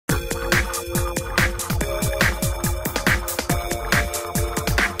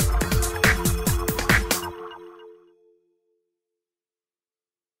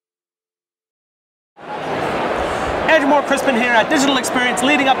open here at Digital Experience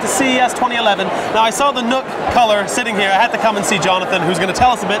leading up to CES 2011. Now, I saw the Nook color sitting here. I had to come and see Jonathan, who's going to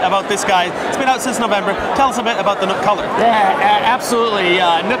tell us a bit about this guy. It's been out since November. Tell us a bit about the Nook color. Yeah, absolutely.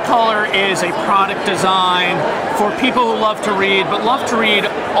 Nook color is a product design for people who love to read, but love to read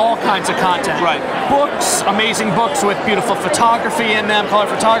all kinds of content. Right. Books, amazing books with beautiful photography in them, color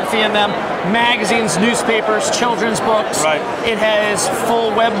photography in them, magazines, newspapers, children's books. Right. It has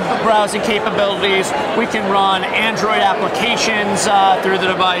full web browsing capabilities. We can run Android applications through the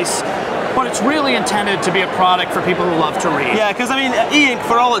device. But it's really intended to be a product for people who love to read. Yeah, because I mean, e-ink,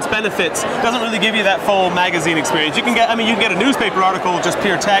 for all its benefits, doesn't really give you that full magazine experience. You can get, you can get a newspaper article, just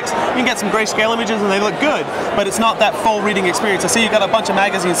pure text. You can get some grayscale images, and they look good. But it's not that full reading experience. I see you've got a bunch of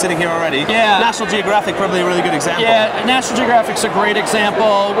magazines sitting here already. Yeah. National Geographic, probably a really good example. Yeah, National Geographic's a great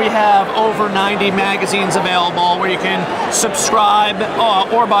example. We have over 90 magazines available where you can subscribe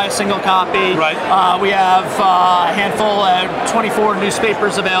or buy a single copy. Right. We have a handful, 24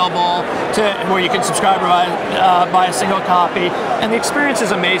 newspapers available where you can subscribe or buy a single copy. And the experience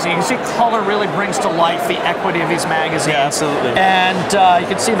is amazing. You can see color really brings to life the equity of these magazines. Yeah, absolutely. And you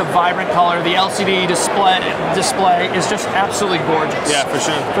can see the vibrant color. The LCD display is just absolutely gorgeous. Yeah, for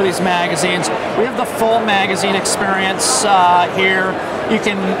sure. For these magazines. We have the full magazine experience here. You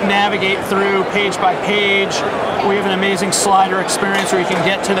can navigate through page by page. We have an amazing slider experience where you can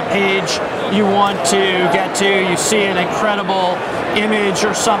get to the page you want to get to. You see an incredible image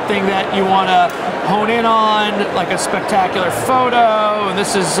or something that you want to hone in on, like a spectacular photo. And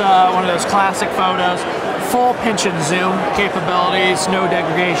this is one of those classic photos. Full pinch and zoom capabilities, no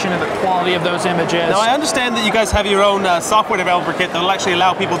degradation of the quality of those images. Now, I understand that you guys have your own software developer kit that will actually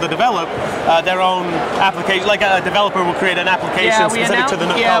allow people to develop their own application. Like a developer will create an application specific to the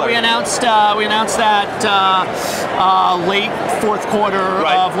Nook color. We announced that late fourth quarter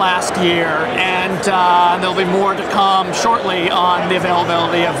of last year, and there'll be more to come shortly on the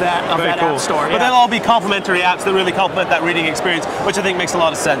availability of that app store. But they'll all be complementary apps that really complement that reading experience, which I think makes a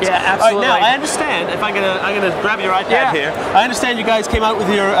lot of sense. Yeah, absolutely. All right, now, I understand, if I'm gonna grab your iPad here. I understand you guys came out with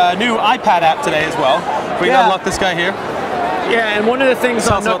your new iPad app today as well. We can unlock this guy here. Yeah, and one of the things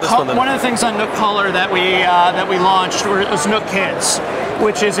on Nook Color that we launched was Nook Kids,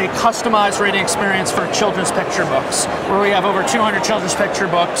 which is a customized reading experience for children's picture books, where we have over 200 children's picture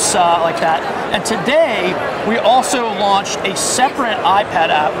books like that. And today we also launched a separate iPad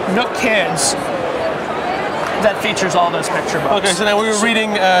app, Nook Kids, that features all those picture books. Okay, so now we were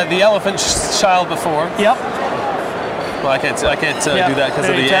reading The Elephant Child before. Yep. Well, I can't do that because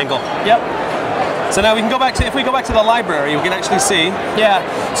of the angle. Yep. So now we can go back to, if we go back to the library, we can actually see. Yeah,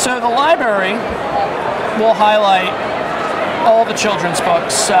 so the library will highlight all the children's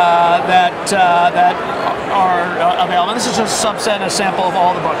books that are available. This is just a subset and a sample of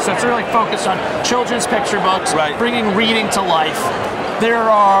all the books. So it's really focused on children's picture books, bringing reading to life.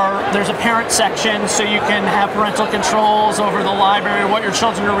 There's a parent section, so you can have parental controls over the library, what your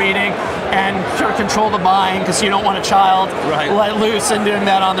children are reading, and sort of control the buying, because you don't want a child let loose and doing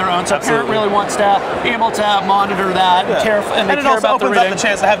that on their own. So a parent really wants to be able to monitor that and care about the reading. And it also opens up the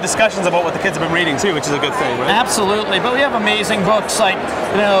chance to have discussions about what the kids have been reading too, which is a good thing, right? Absolutely. But we have amazing books like,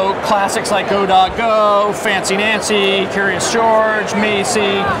 classics like Go Dog Go, Fancy Nancy, Curious George,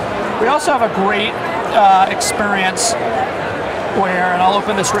 Macy. We also have a great experience where, and I'll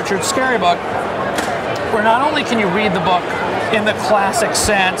open this Richard Scarry book, where not only can you read the book in the classic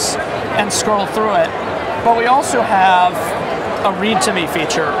sense and scroll through it, but we also have a Read to Me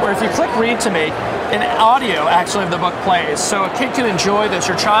feature, where if you click Read to Me, an audio actually of the book plays. So a kid can enjoy this,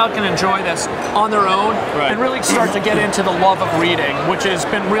 your child can enjoy this on their own, and really start to get into the love of reading, which has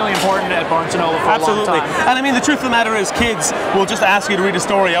been really important at Barnes & Noble for a long time. And I mean, the truth of the matter is kids will just ask you to read a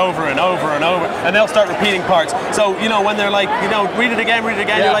story over and over and over, and they'll start repeating parts. So, when they're like, read it again,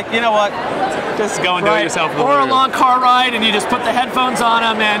 you're like, you know what, just go and do it yourself. Or a long car ride, and you just put the headphones on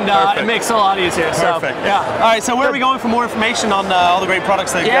them, and it makes it a lot easier. Perfect. So, all right, so where are we going for more information on all the great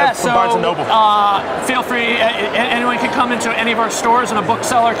products that you have from Barnes & Noble? Feel free, anyone can come into any of our stores, and a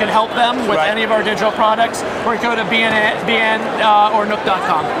bookseller can help them with any of our digital products, or go to BN or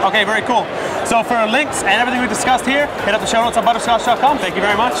Nook.com. Okay, very cool. So for links and everything we discussed here, hit up the show notes on butterscotch.com. Thank you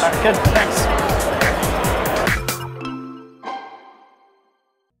very much. All right, good, thanks.